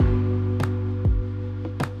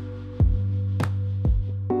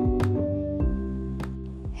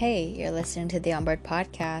Hey, you're listening to the Onboard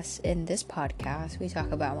Podcast. In this podcast, we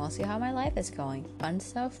talk about mostly how my life is going. Fun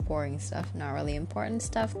stuff, boring stuff, not really important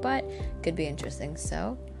stuff, but could be interesting.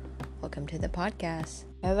 So, welcome to the podcast.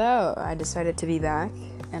 Hello, I decided to be back,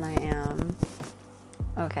 and I am.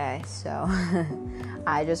 Okay, so,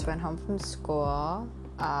 I just went home from school.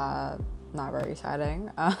 Not very exciting.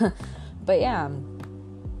 But yeah.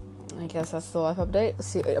 I guess that's the life update.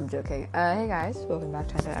 See, I'm joking. Hey guys, welcome back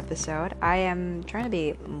to another episode. I am trying to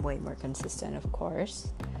be way more consistent, of course.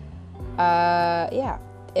 Yeah.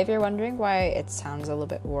 If you're wondering why it sounds a little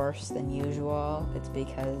bit worse than usual, it's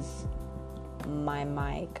because my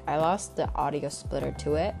mic, I lost the audio splitter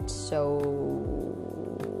to it, so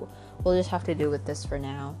we'll just have to do with this for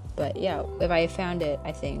now. But yeah, if I found it,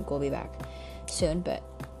 I think we'll be back soon. But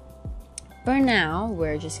for now,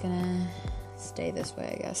 we're just gonna stay this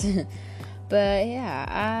way, I guess. But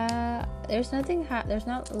yeah, there's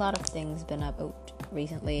not a lot of things been up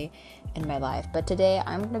recently in my life, but today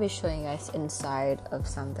I'm going to be showing you guys inside of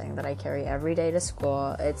something that I carry every day to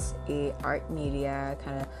school. It's a art media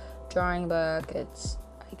kind of drawing book. It's,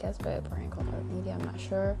 I guess, by a brand called Art Media, I'm not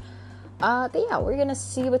sure. But yeah, we're gonna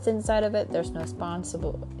see what's inside of it. There's no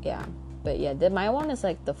sponsorable, yeah. But yeah, my one is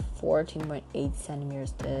like the 14.8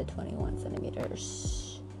 centimeters to 21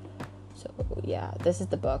 centimeters. So yeah, this is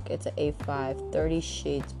the book. It's an A5 30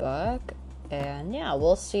 Shades book. And yeah,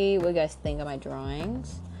 we'll see what you guys think of my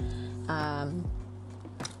drawings. I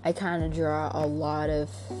kind of draw a lot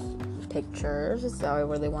of pictures. So I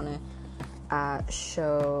really want to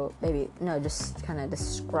show, just kind of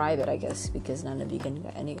describe it, I guess, because none of you can,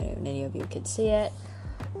 any of you can see it.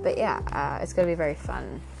 But yeah, it's going to be very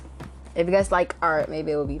fun. If you guys like art,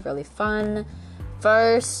 maybe it will be really fun.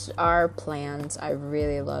 First, our plants. I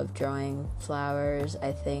really love drawing flowers.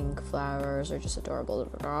 I think flowers are just adorable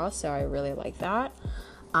to draw, so I really like that.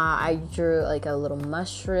 I drew like a little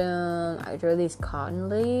mushroom. I drew these cotton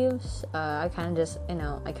leaves. I kind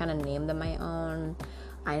of named them my own.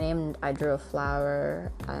 I drew a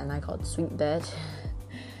flower, and I called Sweet Bit.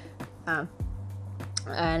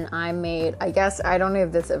 And I made, I guess, I don't know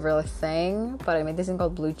if this is a real thing, but I made this thing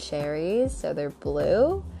called blue cherries. So they're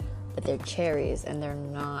blue, but they're cherries, and they're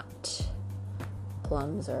not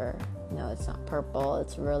plums it's not purple,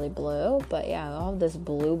 it's really blue. But yeah, I have this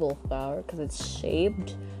bluebell flower because it's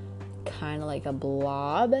shaped kind of like a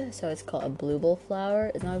blob, so it's called a bluebell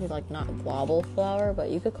flower. It's not a blobble flower, but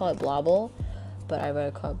you could call it blobble, but I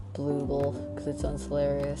would call it bluebell because it sounds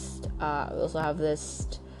hilarious. We also have this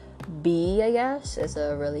bee, I guess. It's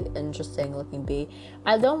a really interesting looking bee.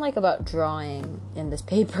 I don't like about drawing in this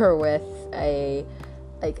paper with a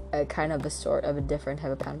kind of a sort of a different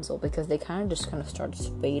type of pencil, because they kind of start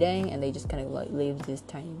fading, and they just kind of leave these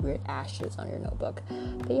tiny weird ashes on your notebook.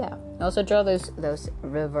 But yeah, I also draw those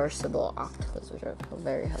reversible octopus, which are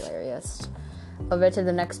very hilarious. Over to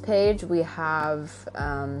the next page, we have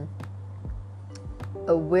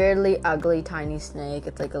a weirdly ugly tiny snake.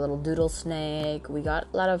 It's like a little doodle snake. We got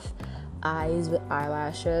a lot of eyes with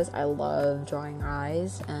eyelashes. I love drawing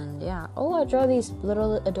eyes. And yeah, I draw these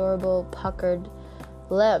little adorable puckered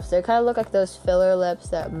lips. They kind of look like those filler lips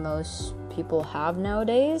that most people have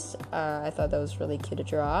nowadays. I thought that was really cute to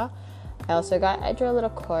draw. I drew a little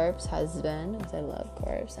corpse husband, because I love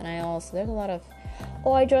corpse. And I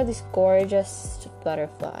draw this gorgeous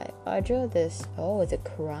butterfly. I drew this, it's a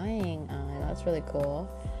crying eye. That's really cool.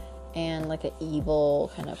 And like an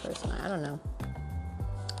evil kind of person. I don't know.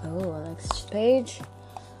 Next page.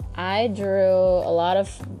 I drew a lot of,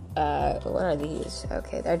 what are these?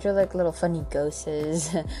 Okay, I drew like little funny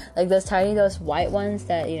ghosts. Like those white ones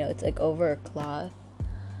that, it's like over a cloth.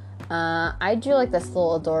 I drew like this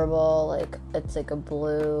little adorable, it's like a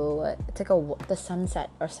blue, it's like the sunset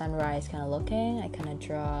or sunrise kind of looking. I kind of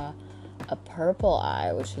draw a purple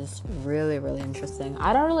eye, which is really, really interesting.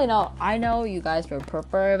 I don't really know. I know you guys were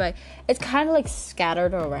purple, but it's kind of like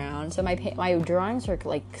scattered around. So my drawings are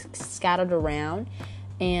like scattered around.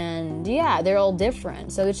 And yeah, they're all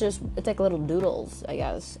different. So it's like little doodles, I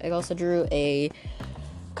guess. I also drew a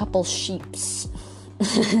couple sheeps.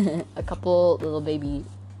 A couple little baby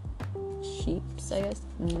sheeps, I guess.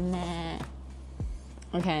 Nah.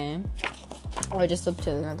 Okay. Just up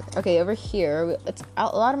to another. Okay, over here, a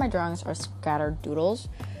lot of my drawings are scattered doodles.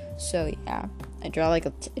 So yeah, I draw I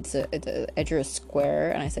drew a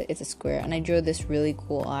square, and I said it's a square, and I drew this really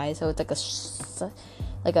cool eye. So it's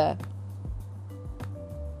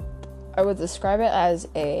I would describe it as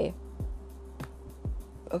okay,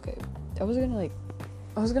 I was gonna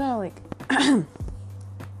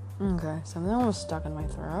okay, something almost stuck in my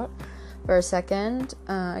throat. for a second.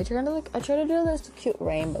 I tried to do this cute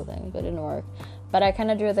rainbow thing, but it didn't work. But I kind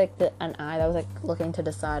of drew like an eye that was like looking to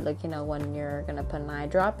the side, like, you know, when you're gonna put an eye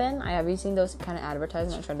drop in. Have you seen those kind of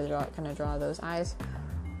advertisements? I tried to draw those eyes.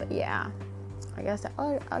 But yeah, I guess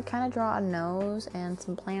I kind of draw a nose and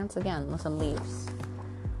some plants again with some leaves.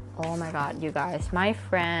 Oh my god, you guys, my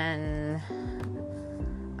friend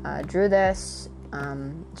drew this.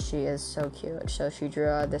 She is so cute. So she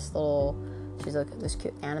drew she's like this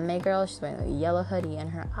cute anime girl. She's wearing a yellow hoodie,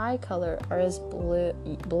 and her eye color is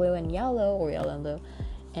blue and yellow, or yellow and blue.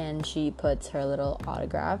 And she puts her little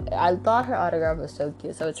autograph. I thought her autograph was so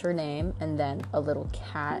cute. So it's her name, and then a little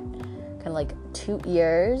cat, kind of like 2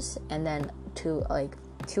 ears, and then two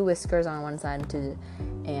whiskers on one side,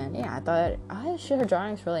 and yeah, I thought her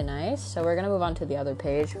drawing's really nice. So we're gonna move on to the other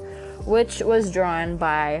page, which was drawn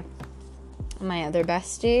by my other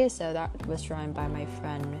bestie. So that was drawn by my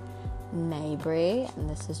friend Mabry, and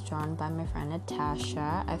this is drawn by my friend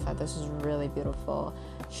Natasha. I thought this was really beautiful.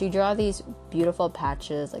 She drew these beautiful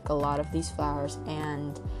patches, like a lot of these flowers,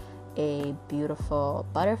 and a beautiful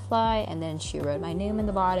butterfly, and then she wrote my name in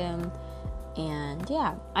the bottom. And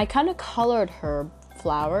yeah, I kind of colored her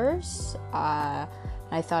flowers. I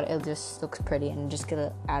thought it just looks pretty and just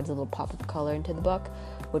adds a little pop of color into the book,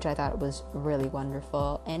 which I thought was really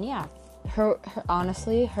wonderful. And yeah, her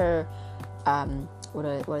honestly, her what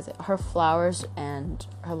is it? Her flowers and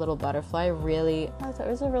her little butterfly really. It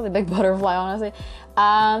was a really big butterfly, honestly.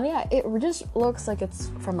 Yeah, it just looks like it's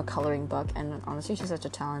from a coloring book, and honestly, she's such a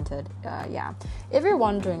talented. Yeah, if you're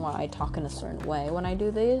wondering why I talk in a certain way when I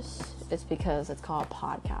do this, it's because it's called a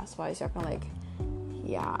podcast. Why you're kind of like,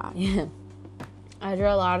 yeah. I drew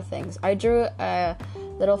a lot of things. I drew a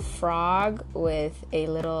little frog with a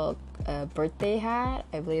little birthday hat.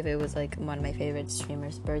 I believe it was like one of my favorite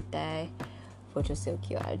streamers' birthday, which was so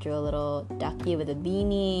cute. I drew a little ducky with a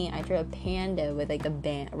beanie. I drew a panda with like a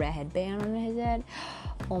red headband on his head.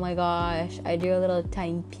 Oh my gosh. I drew a little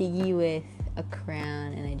tiny piggy with a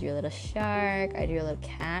crown, and I drew a little shark. I drew a little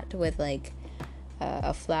cat with like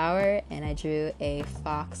a flower, and I drew a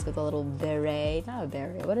fox with a little beret. Not a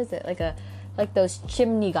beret. What is it? Like those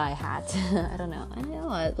chimney guy hats. I don't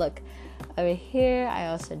know. Look, over here I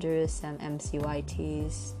also drew some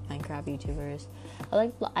MCYTs, Minecraft YouTubers. I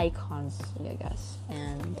like the icons, I guess.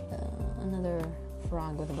 And another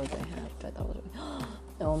frog with a birthday hat. But that was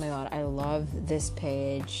oh my god, I love this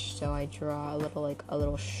page. So I draw a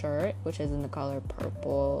little shirt, which is in the color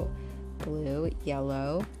purple, blue,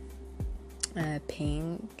 yellow,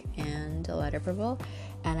 pink, and a lighter purple.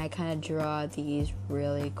 And I kind of draw these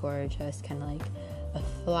really gorgeous, kind of like a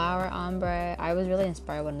flower ombre. I was really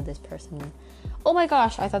inspired by this person. Oh my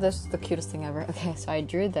gosh, I thought this was the cutest thing ever. Okay, so I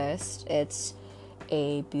drew this. It's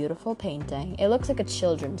a beautiful painting. It looks like a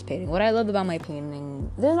children's painting. What I love about my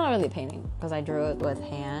painting, there's not really a painting, because I drew it with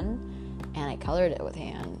hand, and I colored it with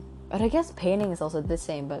hand. But I guess painting is also the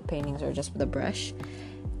same, but paintings are just with a brush.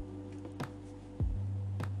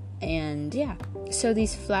 And yeah, so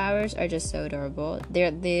these flowers are just so adorable.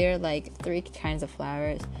 They're like 3 kinds of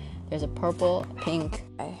flowers. There's a purple, pink.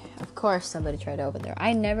 Of course, somebody tried to open there.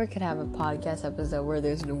 I never could have a podcast episode where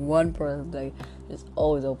there's one person that just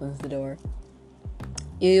always opens the door.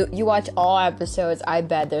 You watch all episodes. I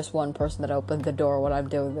bet there's one person that opens the door when I'm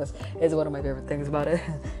doing this. It's one of my favorite things about it.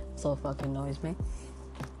 So fucking annoys me.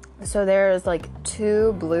 So there's like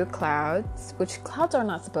 2 blue clouds, which clouds are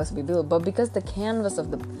not supposed to be blue, but because the canvas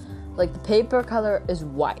of the paper color is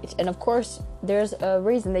white, and of course there's a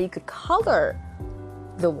reason that you could color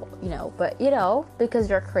the, but because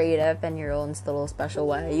you're creative in your own little special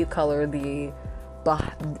way, you color the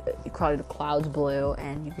clouds blue,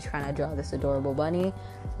 and you just kind of draw this adorable bunny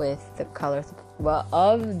with the colors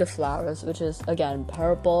of the flowers, which is again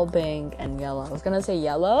purple, pink, and yellow. I was gonna say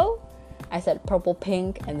yellow. I said purple,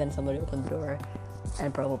 pink, and then somebody opened the door,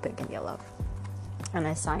 and purple, pink, and yellow. And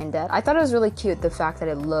I signed it. I thought it was really cute, the fact that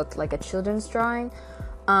it looked like a children's drawing.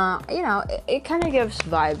 It kind of gives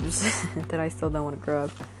vibes that I still don't want to grow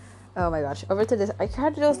up. Oh my gosh. Over to this. I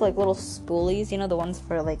had those like little spoolies, the ones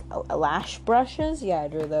for like lash brushes. Yeah, I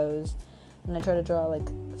drew those. And I tried to draw like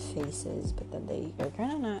faces, but then they are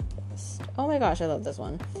kind of not. Oh my gosh, I love this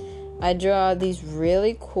one. I draw these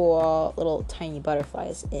really cool little tiny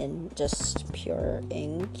butterflies in just pure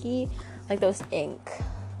inky, like those ink.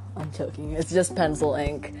 I'm joking. It's just pencil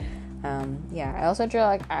ink. Yeah. I also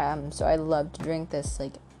draw so I love to drink this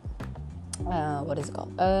what is it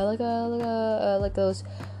called? Like those,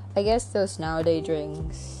 I guess those nowadays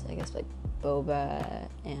drinks. I guess like boba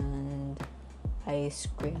and ice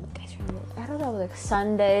cream, I don't know, like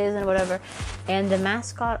sundaes and whatever. And the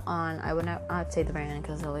mascot on, I would not say the brand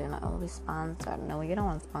because they're not always sponsored. No, you don't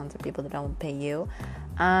want to sponsor people that don't pay you.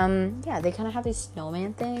 Yeah, they kind of have these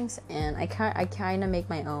snowman things, and I kind of make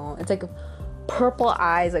my own. It's like purple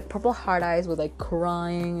eyes, like purple heart eyes with like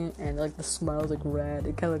crying, and like the smile's like red.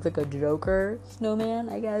 It kind of looks like a Joker snowman,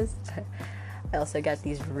 I guess. I also got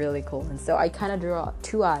these really cool ones. So I kind of drew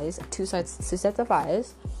two sets of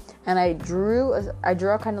eyes, and I drew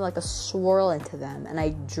kind of like a swirl into them, and I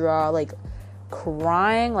draw like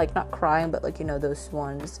crying, like not crying, but like, you know, those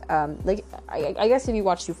ones. Like I guess if you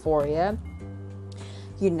watch Euphoria,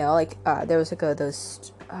 you know, like there was like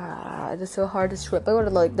those. It's so hard to describe.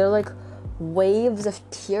 But like they're like waves of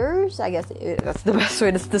tears. I guess that's the best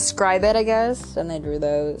way to describe it, I guess. And I drew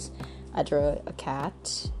those. I drew a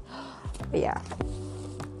cat. But yeah.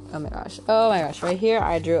 Oh my gosh. Right here,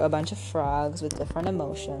 I drew a bunch of frogs with different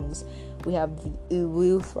emotions. We have the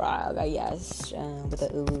uwu frog, I guess, with the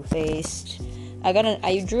uwu face. I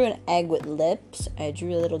drew an egg with lips. I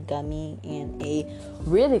drew a little gummy and a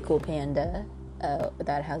really cool panda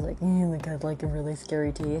that has like really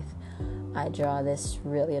scary teeth. I draw this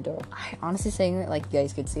really adorable. I honestly saying it like you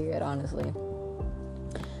guys could see it, honestly.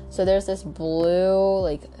 So there's this blue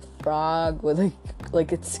like frog with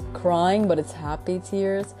like it's crying but it's happy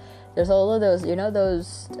tears. There's all of those, you know,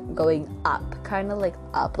 those going up, kind of like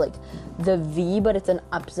up, like the V, but it's an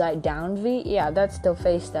upside down V. Yeah, that's the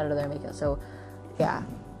face that they're making. So yeah,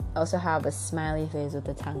 I also have a smiley face with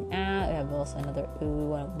the tongue out. I have also another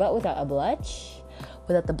ooh one, but without the blush,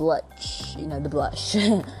 you know, the blush.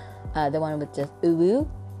 The one with the ooh,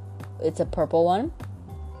 it's a purple one,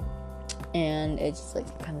 and it's just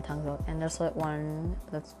like kind of tongues out. And there's like one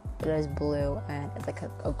that is blue, and it's like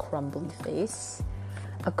a crumbly face,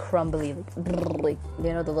 like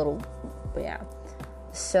you know, the little, but yeah.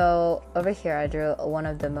 So over here I drew one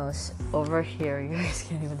of the most, over here you guys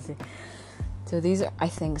can't even see. So these are, I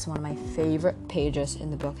think, is one of my favorite pages in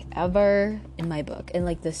the book ever, in my book, in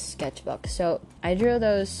like this sketchbook. So I drew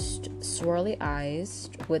those swirly eyes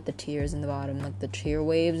with the tears in the bottom, like the tear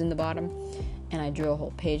waves in the bottom, and I drew a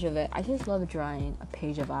whole page of it. I just love drawing a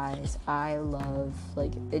page of eyes. I love,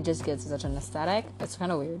 like, it just gives such an aesthetic. It's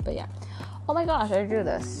kind of weird, but yeah. Oh my gosh, I drew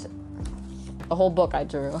this. A whole book I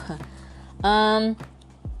drew.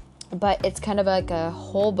 But it's kind of like a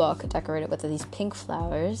whole book decorated with these pink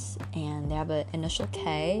flowers, and they have an initial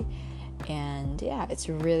K, and yeah, it's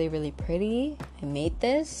really, really pretty. I made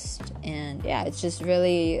this, and yeah, it's just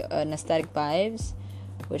really an aesthetic vibes,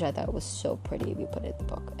 which I thought was so pretty. We put it in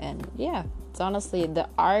the book, and yeah, it's honestly the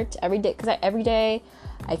art every day, because every day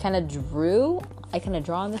I kind of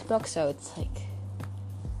draw in this book, so it's like,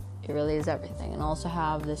 it really is everything. And I also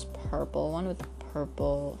have this purple one with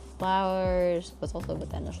purple flowers, but also with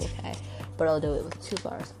the initial K, but I'll do it with 2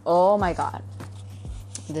 flowers. Oh my god,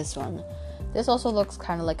 this one. This also looks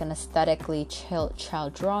kind of like an aesthetically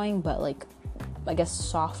child drawing, but like, I guess,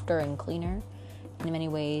 softer and cleaner in many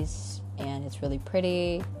ways, and it's really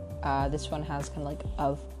pretty. This one has kind of like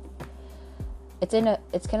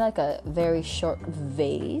it's kind of like a very short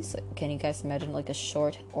vase. Can you guys imagine like a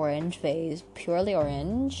short orange vase, purely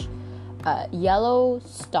orange? Yellow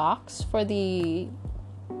stalks for the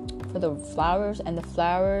flowers, and the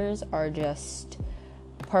flowers are just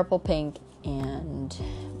purple, pink,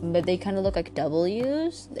 but they kind of look like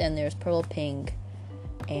W's, and there's purple, pink,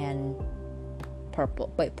 and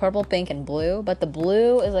purple, pink, and blue, but the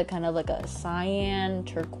blue is like kind of like a cyan,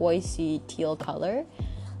 turquoisey, teal color.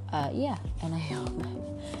 Yeah, and I hope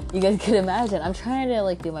you guys could imagine. I'm trying to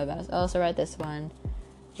like do my best. I also write this one.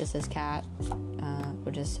 This is cat,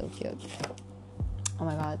 which is so cute. Oh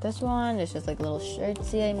my god, this one is just like little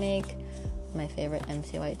shirtsy I make. My favorite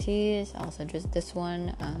MCYTs. I also just this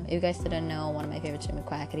one. If you guys didn't know, one of my favorites, Jimmy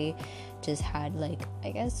Quackity, just had like,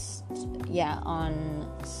 I guess, yeah,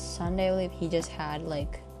 on Sunday I believe he just had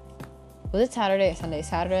like, was it Saturday or Sunday?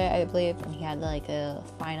 Saturday I believe, and he had like a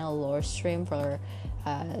final lore stream for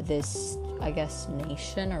this, I guess,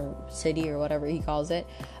 nation or city or whatever he calls it.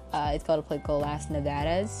 It's called a place called Las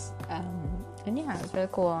Nevadas. And yeah, it was really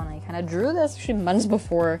cool, and I kind of drew this actually months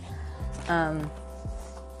before.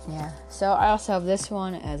 Yeah, so I also have this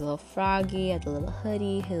one as a little froggy, has a little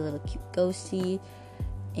hoodie, has a little cute ghosty,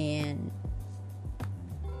 and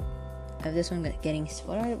I have this one getting,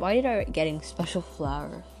 why did I getting special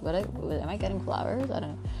flowers? Am I getting flowers? I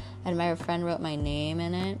don't know. And my friend wrote my name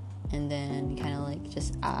in it, and then kind of like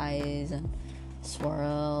just eyes and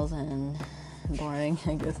swirls and boring,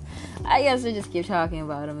 I guess I just keep talking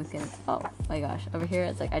about them. Oh my gosh, over here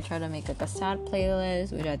it's like I try to make like a sad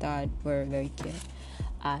playlist, which I thought were very cute.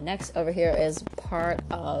 Next over here is part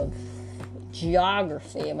of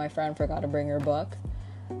geography. My friend forgot to bring her book,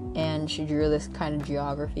 and she drew this kind of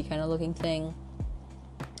geography kind of looking thing.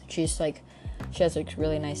 She has like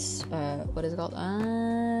really nice, what is it called?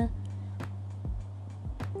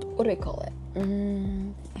 What do we call it?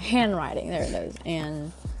 Handwriting. There it is.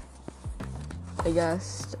 And I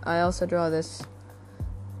guess I also draw this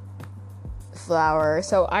flower.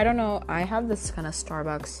 So I don't know. I have this kind of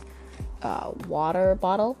Starbucks water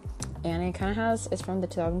bottle, and it kind of it's from the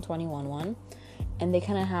 2021 one, and they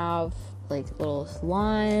kind of have like little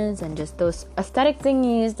lines and just those aesthetic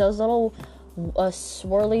thingies, those little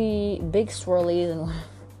big swirlies, and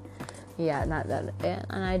yeah, not that.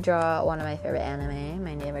 And I draw one of my favorite anime,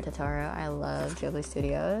 My Neighbor Totoro. I love Ghibli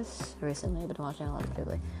Studios. Recently, I've been watching a lot of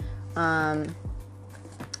Ghibli.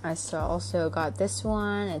 I also got this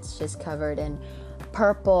one. It's just covered in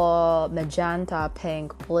purple, magenta,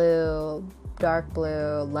 pink, blue, dark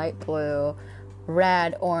blue, light blue,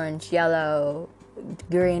 red, orange, yellow,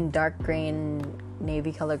 green, dark green,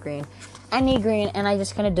 navy color green, any green, and I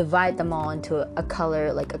just kind of divide them all into a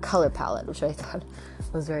color, like a color palette, which I thought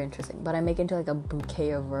was very interesting. But I make it into like a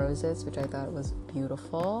bouquet of roses, which I thought was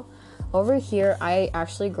beautiful. Over here, I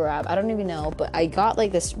actually grabbed, I don't even know, but I got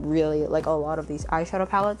like this really, like a lot of these eyeshadow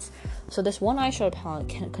palettes. So this one eyeshadow palette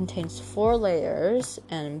contains 4 layers,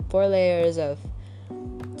 and 4 layers of,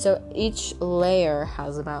 so each layer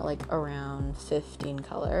has about like around 15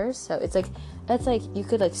 colors. So it's like you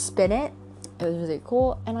could like spin it. It was really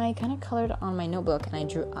cool, and I kind of colored on my notebook, and I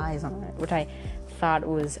drew eyes on it, which I thought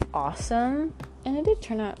was awesome, and it did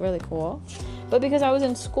turn out really cool. But because I was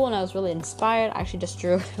in school and I was really inspired, I actually just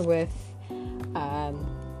drew it with, I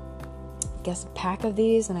guess, a pack of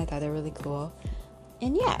these, and I thought they were really cool.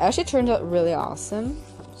 And yeah, it actually turned out really awesome.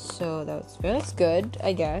 So that's good,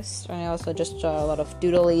 I guess. And I also just draw a lot of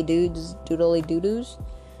doodly doos.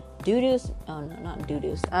 Oh no, not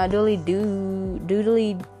doo-doos. Doodly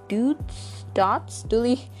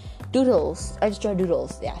doodles. I just draw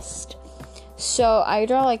doodles, yes. So I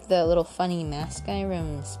draw like the little funny mask guy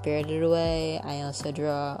from Spirited Away. I also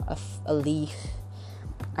draw a leaf.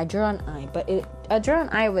 I draw an eye, but I draw an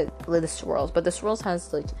eye with the swirls, but the swirls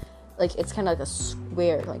has like it's kind of like a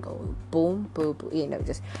square, like a boom, boom, boom,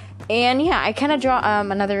 just. And yeah, I kind of draw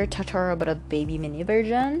another Totoro, but a baby mini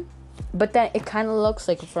version. But then it kind of looks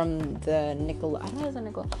like from the Nickelodeon. I don't know if it's a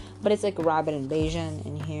Nickelodeon, but it's like Rabbit Invasion.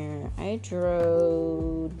 And here I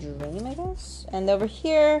drew Dream, I guess. And over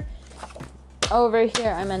here,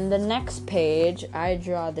 I'm on the next page. I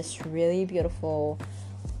draw this really beautiful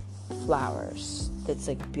flowers. It's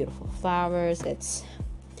like beautiful flowers. There's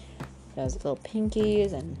little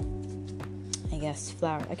pinkies and I guess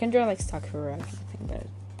flowers. I can draw like sakura, but.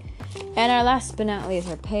 And our last but not least,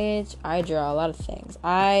 our page, I draw a lot of things.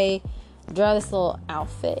 I draw this little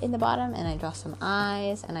outfit in the bottom, and I draw some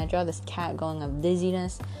eyes, and I draw this cat going of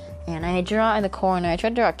dizziness, and I draw in the corner, I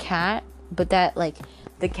tried to draw a cat, but that, like,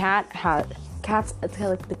 the cat has,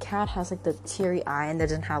 like, the teary eye, and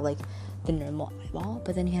doesn't have, like, the normal eyeball,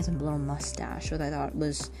 but then he has a little mustache, which I thought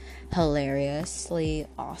was hilariously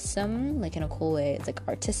awesome, like, in a cool way. It's, like,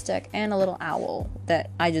 artistic, and a little owl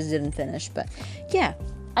that I just didn't finish, but, yeah.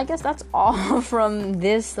 I guess that's all from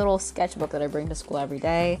this little sketchbook that I bring to school every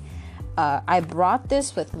day. I brought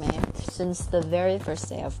this with me since the very first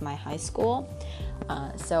day of my high school.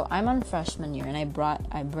 So I'm on freshman year, and I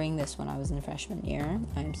bring this when I was in freshman year.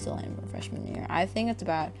 I'm still in freshman year. I think it's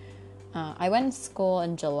about, I went to school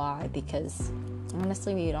in July because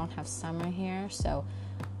honestly we don't have summer here. So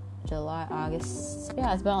July, August,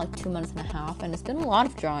 yeah, it's about like 2 months and a half, and it's been a lot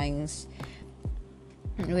of drawings.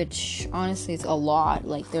 Which honestly is a lot.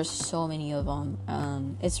 Like there's so many of them.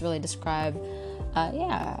 It's really described.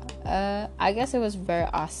 I guess it was very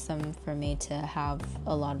awesome for me to have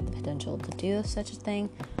a lot of the potential to do such a thing.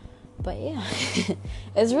 But yeah,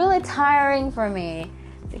 it's really tiring for me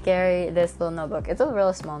to carry this little notebook. It's a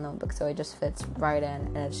really small notebook, so it just fits right in,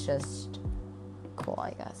 and it's just cool,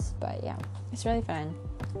 I guess. But yeah, it's really fun.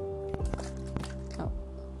 Oh,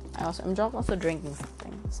 I'm also drinking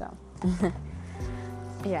something, so.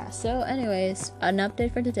 Yeah, so anyways, an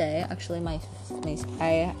update for today. Actually,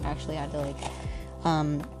 I actually had to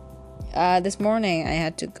this morning I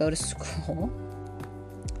had to go to school,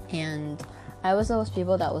 and I was those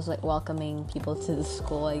people that was like welcoming people to the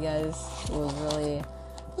school, I guess. It was a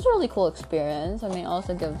really cool experience. I mean,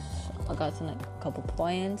 also I got some like a couple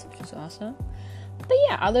points, which is awesome. But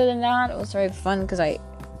yeah, other than that, it was very fun because I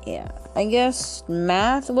guess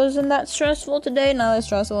math wasn't that stressful today. Not as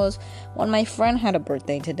stressful as when my friend had a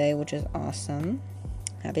birthday today, which is awesome.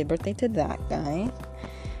 Happy birthday to that guy.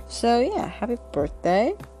 So yeah, happy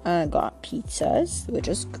birthday. I got pizzas, which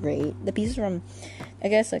is great. The pizzas from, I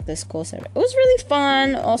guess, like the school center. It was really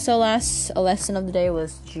fun. Also, a lesson of the day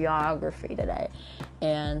was geography today.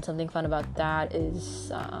 And something fun about that is,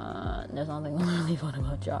 there's nothing really fun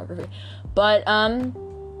about geography. But,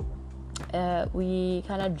 we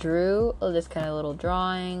kind of drew this kind of little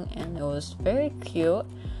drawing, and it was very cute.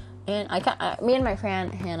 And me and my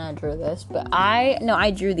friend Hannah drew this, but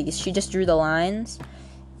I drew these. She just drew the lines,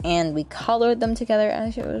 and we colored them together,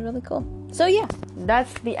 and it was really cool. So yeah,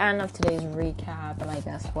 that's the end of today's recap, and I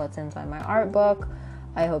guess what's inside my art book.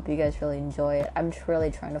 I hope you guys really enjoy it. I'm really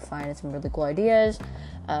trying to find some really cool ideas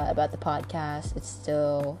about the podcast. It's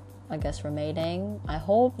still, I guess, remaining. I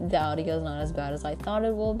hope the audio is not as bad as I thought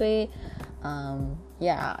it will be.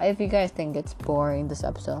 Yeah, if you guys think it's boring, this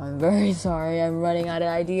episode, I'm very sorry. I'm running out of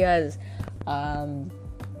ideas. But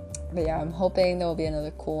yeah, I'm hoping there will be another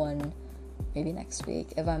cool one maybe next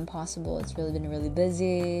week, if I'm possible. It's really been really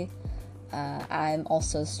busy. I'm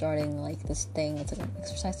also starting like this thing. It's like an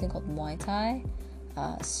exercise thing called Muay Thai.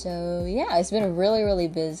 So yeah, it's been really, really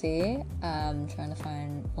busy. I'm trying to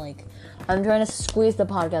squeeze the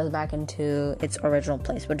podcast back into its original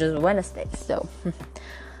place, which is Wednesday. So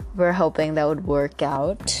we're hoping that would work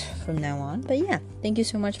out from now on. But yeah, thank you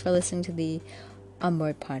so much for listening to the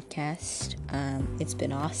Onboard podcast. It's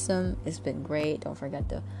been awesome. It's been great. Don't forget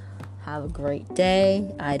to have a great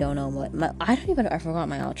day. I don't know I forgot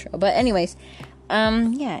my outro. But anyways,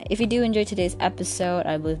 yeah, if you do enjoy today's episode,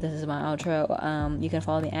 I believe this is my outro. You can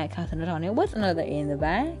follow me at Catherine Antonio with another A in the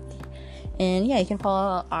back. And yeah, you can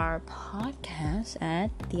follow our podcast at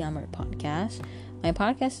the Onboard Podcast. My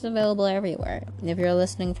podcast is available everywhere. If you're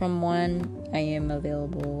listening from one, I am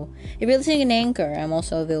available. If you're listening in Anchor, I'm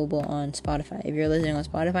also available on Spotify. If you're listening on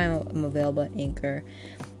Spotify, I'm available at Anchor.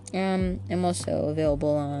 I'm also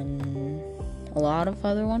available on a lot of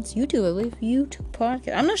other ones. YouTube, I believe. YouTube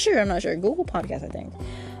podcast. I'm not sure. Google Podcast, I think.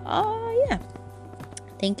 Yeah.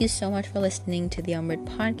 Thank you so much for listening to the Onboard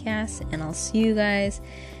Podcast, and I'll see you guys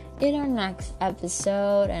in our next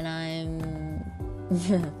episode. And I'm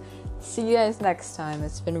see you guys next time.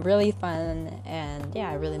 It's been really fun, and yeah,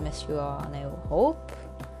 I really miss you all, and I hope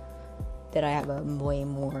that I have a way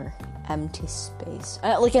more empty space,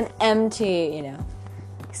 like an empty,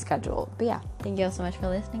 schedule. But yeah, thank you all so much for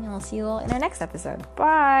listening, and I'll see you all in our next episode.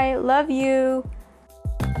 Bye. Love you.